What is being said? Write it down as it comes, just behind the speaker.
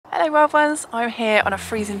Hello wild ones, I'm here on a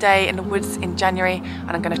freezing day in the woods in January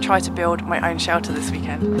and I'm going to try to build my own shelter this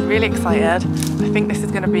weekend. I'm really excited. I think this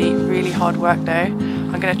is going to be really hard work though.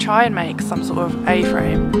 I'm going to try and make some sort of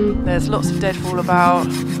A-frame. There's lots of deadfall about,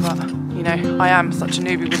 but you know, I am such a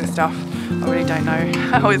newbie with this stuff. I really don't know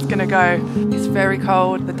how it's going to go. It's very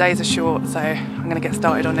cold, the days are short, so I'm going to get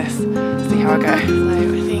started on this, see how I go.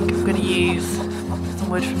 So I think I'm going to use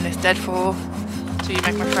some wood from this deadfall to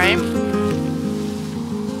make my frame.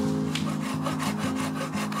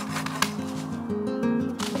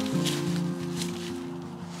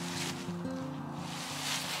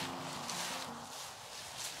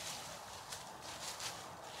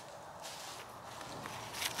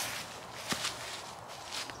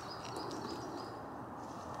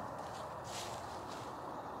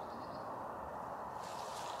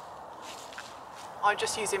 I'm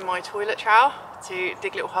just using my toilet trowel to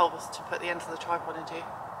dig little holes to put the ends of the tripod into.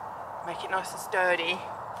 Make it nice and sturdy.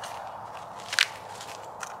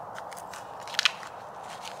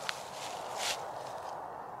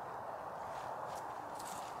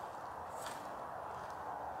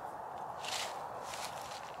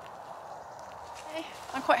 Okay,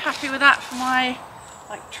 I'm quite happy with that for my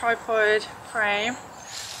tripod frame.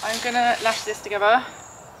 I'm gonna lash this together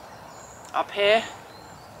up here.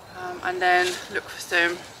 And then look for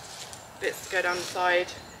some bits to go down the side.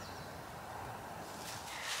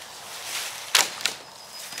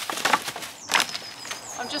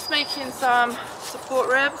 I'm just making some support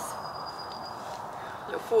ribs,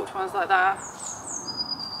 little forked ones like that.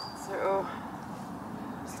 So it'll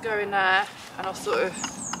just go in there and I'll sort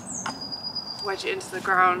of wedge it into the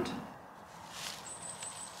ground.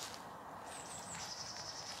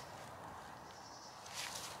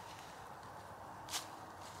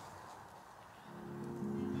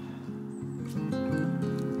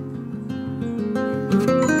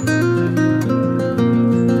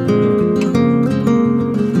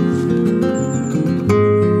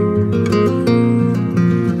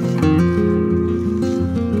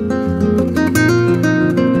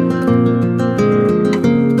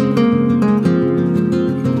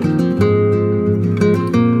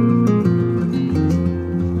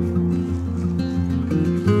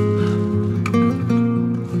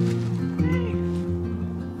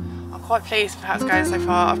 Quite pleased with how it's going so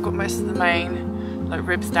far. I've got most of the main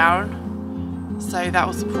ribs down, so that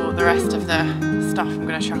will support the rest of the stuff I'm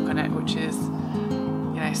going to chuck on it, which is,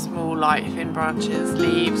 you know, small light thin branches,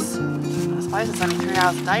 leaves. I suppose there's only 3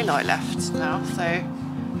 hours of daylight left now, so it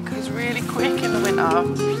goes really quick in the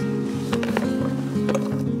winter.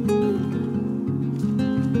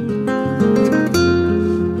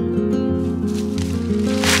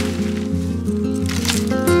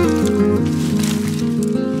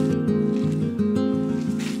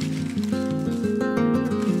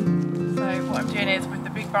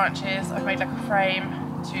 Branches, I've made like a frame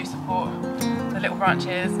to support the little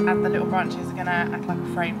branches, and the little branches are going to act like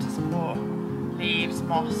a frame to support leaves,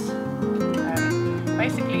 moss,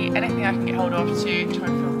 basically anything I can get hold of to try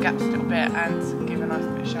and fill the gaps a little bit and give a nice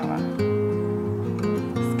bit of shelter.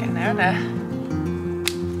 It's getting there, isn't it?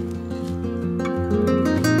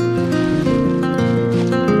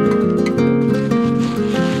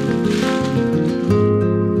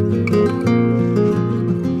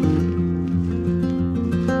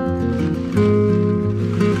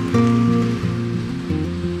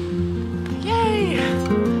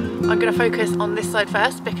 I'm going to focus on this side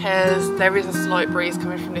first because there is a slight breeze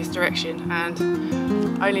coming from this direction, and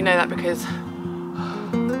I only know that because you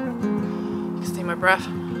can see my breath.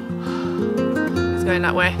 It's going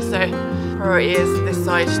that way, so priority is this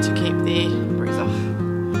side to keep the breeze off.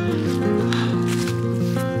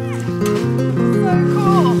 So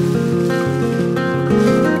cool!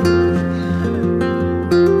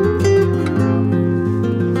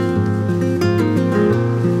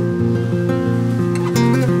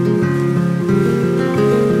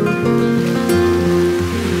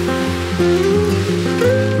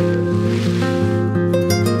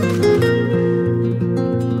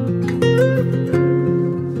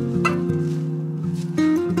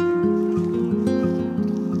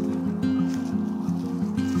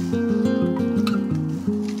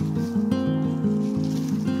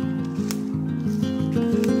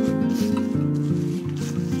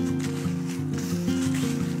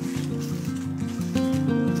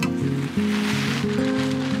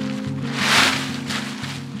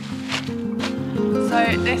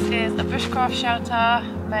 This is a bushcraft shelter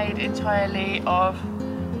made entirely of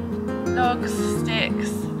logs,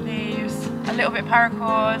 sticks, leaves, a little bit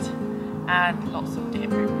paracord and lots of deer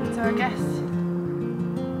poop. So I guess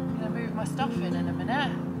I'm going to move my stuff in a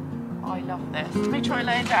minute. I love this. Let me try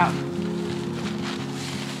laying down.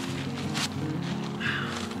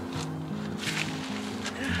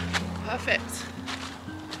 Perfect.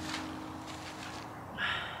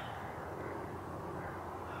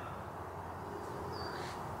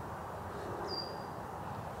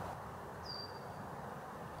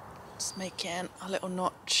 Just making a little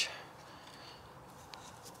notch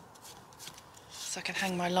so I can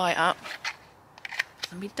hang my light up. It's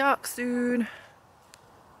gonna be dark soon.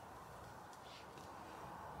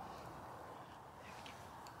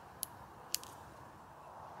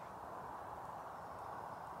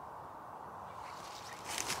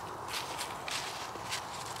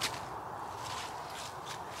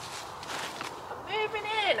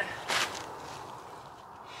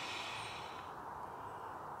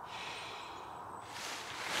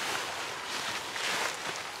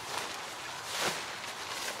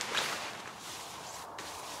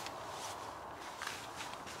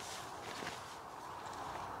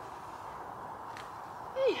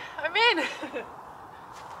 I'm in!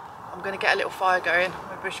 I'm gonna get a little fire going on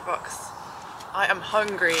my bush box. I am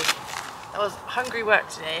hungry. That was hungry work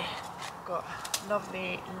today. I've got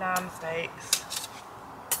lovely lamb steaks.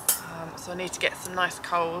 So I need to get some nice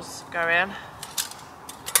coals going.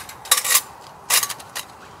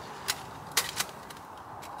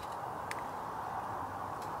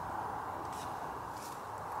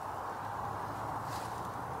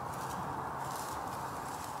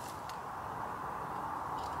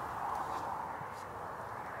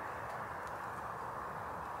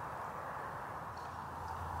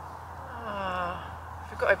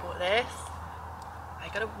 I bought this. I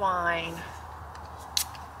got a wine.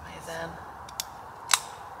 Amazing.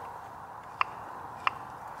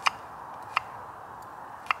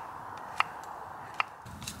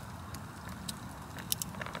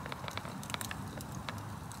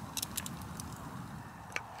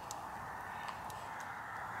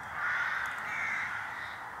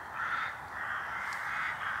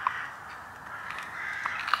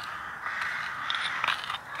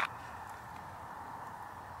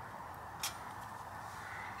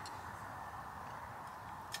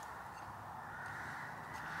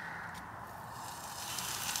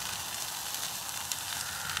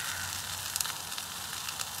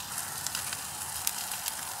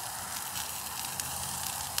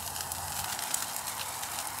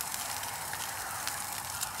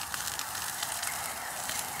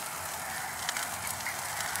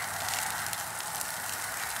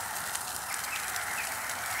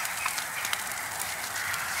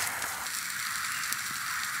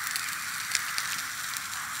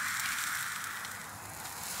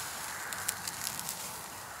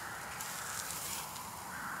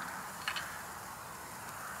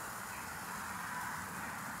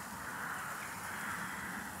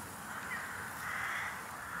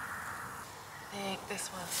 I think this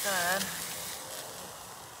one's done.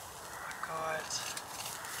 Oh my god,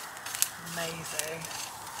 amazing.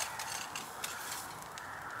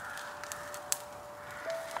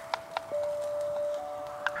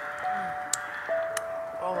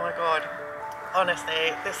 Oh my god,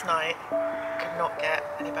 honestly, this night could not get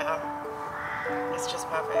any better. It's just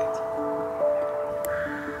perfect.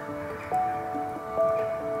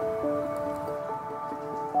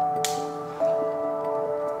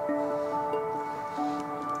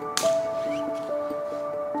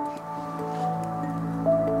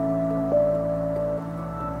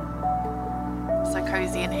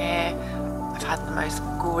 Cozy in here. I've had the most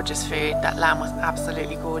gorgeous food. That lamb was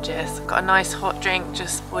absolutely gorgeous. I've got a nice hot drink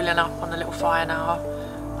just boiling up on the little fire now,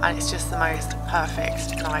 and it's just the most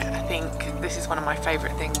perfect night. I think this is one of my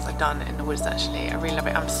favourite things I've done in the woods actually. I really love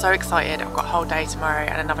it. I'm so excited. I've got a whole day tomorrow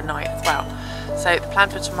and another night as well. So the plan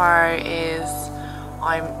for tomorrow is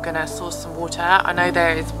I'm gonna source some water. I know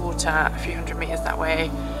there is water a few hundred metres that way.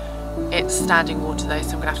 It's standing water though,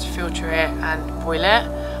 so I'm gonna have to filter it and boil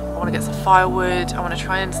it. I want to get some firewood. I want to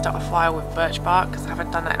try and start a fire with birch bark because I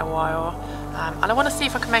haven't done that in a while. And I want to see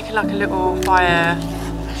if I can make it like a little fire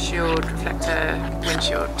shield, reflector,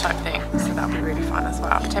 windshield type thing. So that'll be really fun as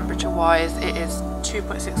well. Temperature wise, it is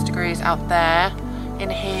 2.6 degrees out there.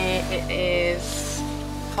 In here it is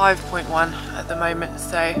 5.1 at the moment.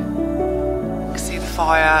 So you can see the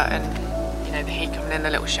fire and you know the heat coming in.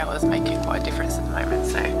 The little shelters making quite a difference at the moment.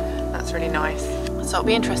 So that's really nice. So it'll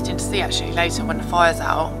be interesting to see actually later when the fire's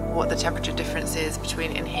out what the temperature difference is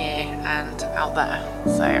between in here and out there.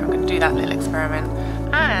 So I'm going to do that little experiment.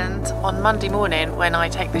 And on Monday morning when I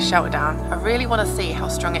take this shelter down, I really want to see how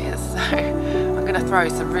strong it is. So I'm going to throw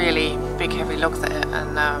some really big heavy logs at it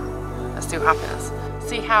and let's see what happens.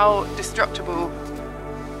 See how destructible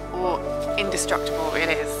or indestructible it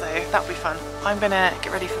is. So that'll be fun. I'm going to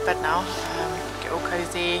get ready for bed now, get all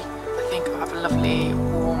cozy. I think I'll have a lovely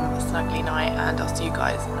warm snuggly night and I'll see you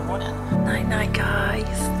guys in the morning. Night night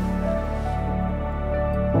guys.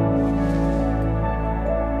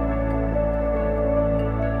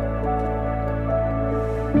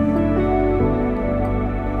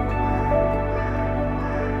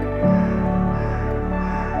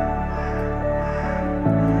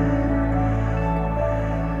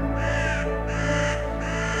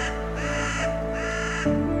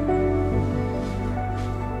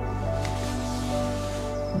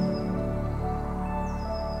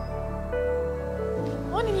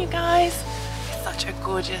 guys. It's such a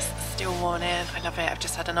gorgeous still morning. I love it. I've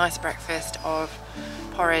just had a nice breakfast of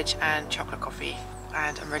porridge and chocolate coffee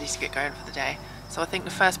and I'm ready to get going for the day. So I think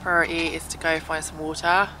the first priority is to go find some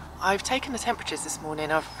water. I've taken the temperatures this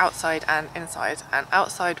morning of outside and inside, and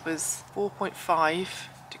outside was 4.5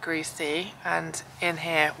 degrees C and in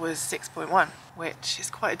here was 6.1, which is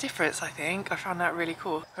quite a difference I think. I found that really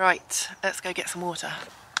cool. Right, let's go get some water.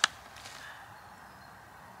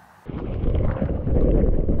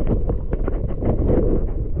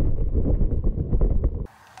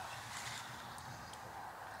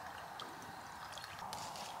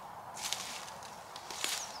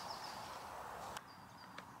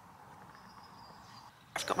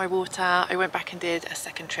 I've got my water. I went back and did a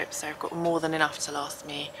second trip, so I've got more than enough to last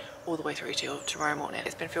me all the way through till tomorrow morning.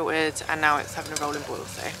 It's been filtered and now it's having a rolling boil,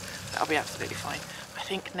 so that'll be absolutely fine. I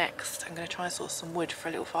think next I'm going to try and source some wood for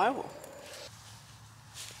a little firewall.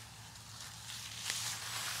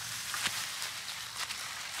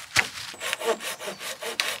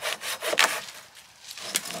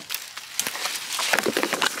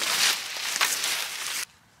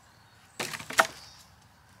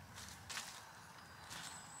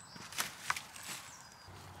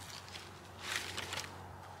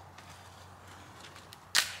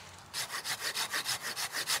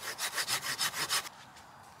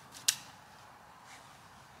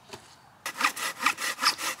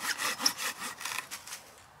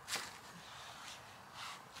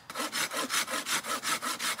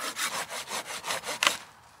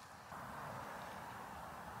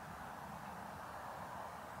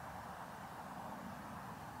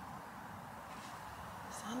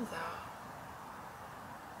 Sun's out.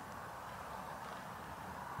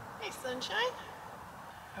 Hey sunshine.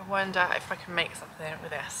 I wonder if I can make something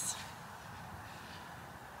with this.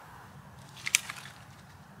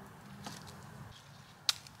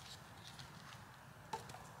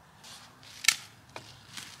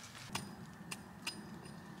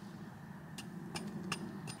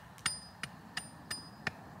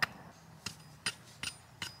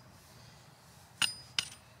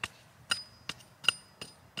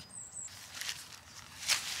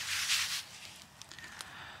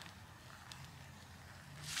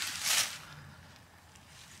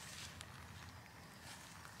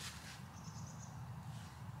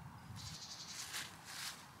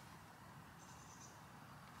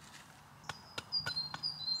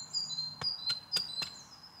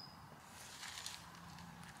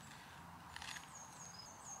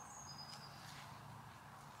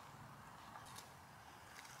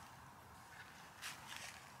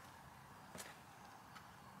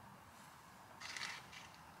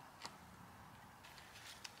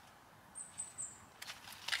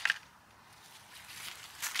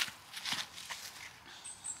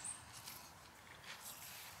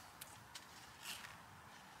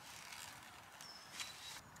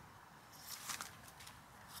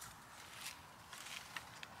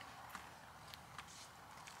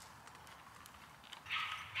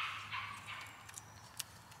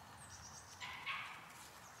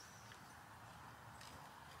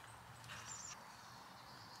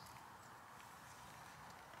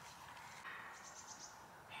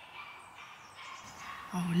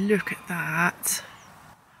 Oh, look at that.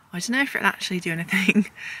 I don't know if it'll actually do anything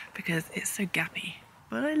because it's so gappy,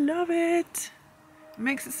 but I love it. It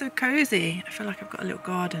makes it so cozy. I feel like I've got a little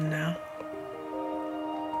garden now.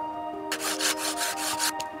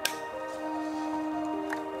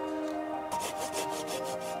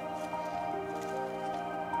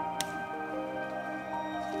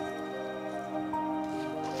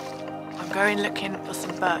 I'm going looking for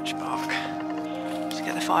some birch bark to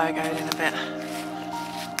get the fire going in a bit.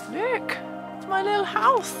 Look, it's my little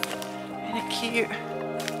house. Isn't it cute?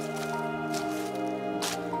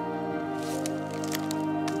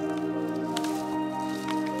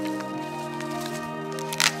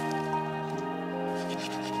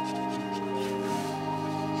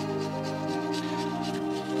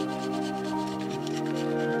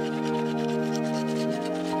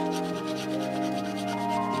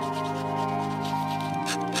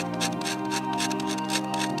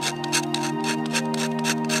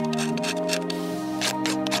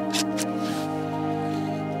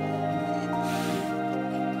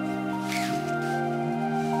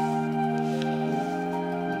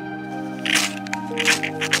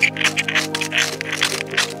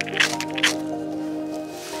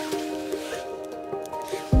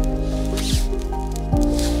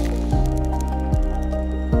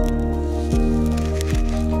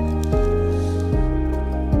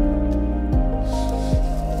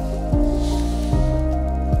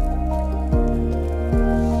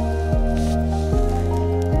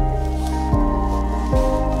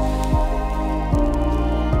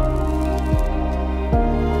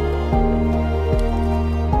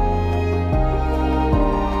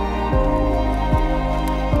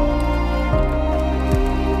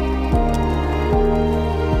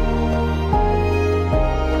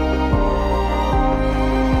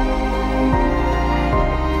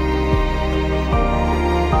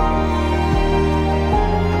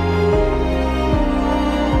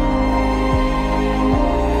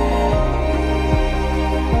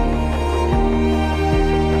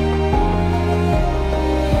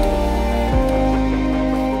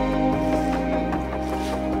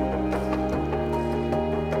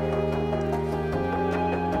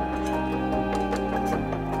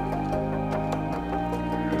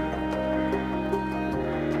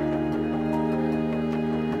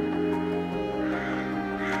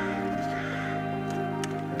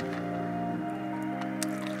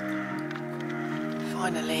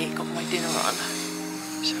 Finally got my dinner on,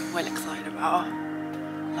 which I'm well excited about.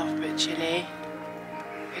 Love a bit of chilli.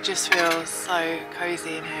 It just feels so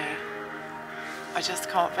cosy in here. I just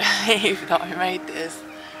can't believe that I made this.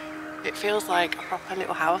 It feels like a proper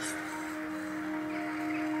little house.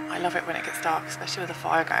 I love it when it gets dark, especially with a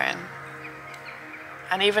fire going.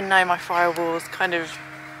 And even though my firewall's kind of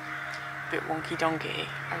a bit wonky donkey,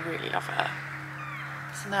 I really love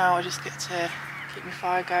it. So now I just get to keep my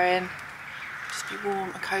fire going, just be warm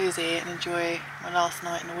and cosy and enjoy my last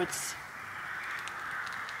night in the woods.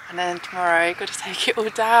 And then tomorrow I've got to take it all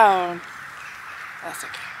down. That's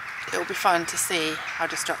okay. It'll be fun to see how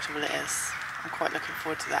destructible it is. I'm quite looking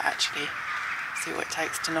forward to that actually. See what it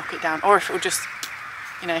takes to knock it down. Or if it'll just,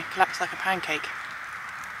 you know, collapse like a pancake.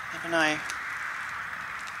 Never know.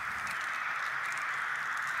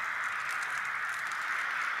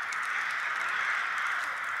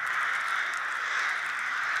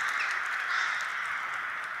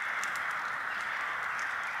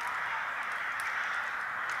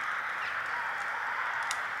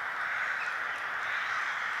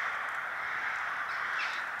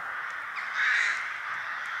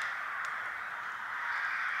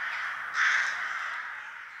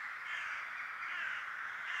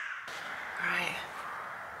 Right,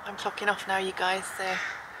 I'm clocking off now you guys, so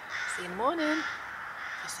see you in the morning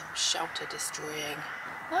for some shelter destroying.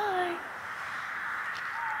 Bye!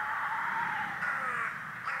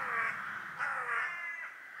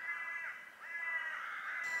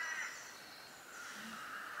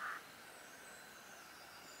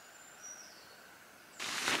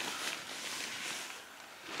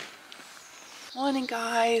 Morning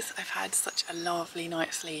guys, I've had such a lovely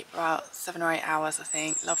night's sleep, about 7 or 8 hours I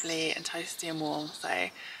think, lovely and toasty and warm, so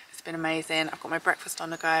it's been amazing. I've got my breakfast on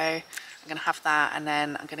the go, I'm going to have that and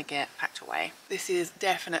then I'm going to get packed away. This is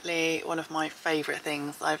definitely one of my favourite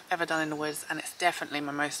things I've ever done in the woods and it's definitely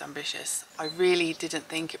my most ambitious. I really didn't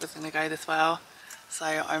think it was going to go this well, so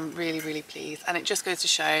I'm really pleased, and it just goes to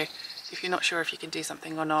show if you're not sure if you can do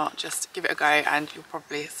something or not, just give it a go and you'll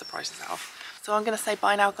probably surprise yourself. So I'm going to say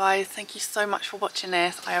bye now guys, thank you so much for watching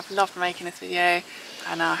this. I have loved making this video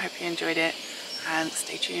and I hope you enjoyed it, and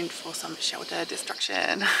stay tuned for some shelter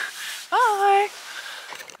destruction. Bye!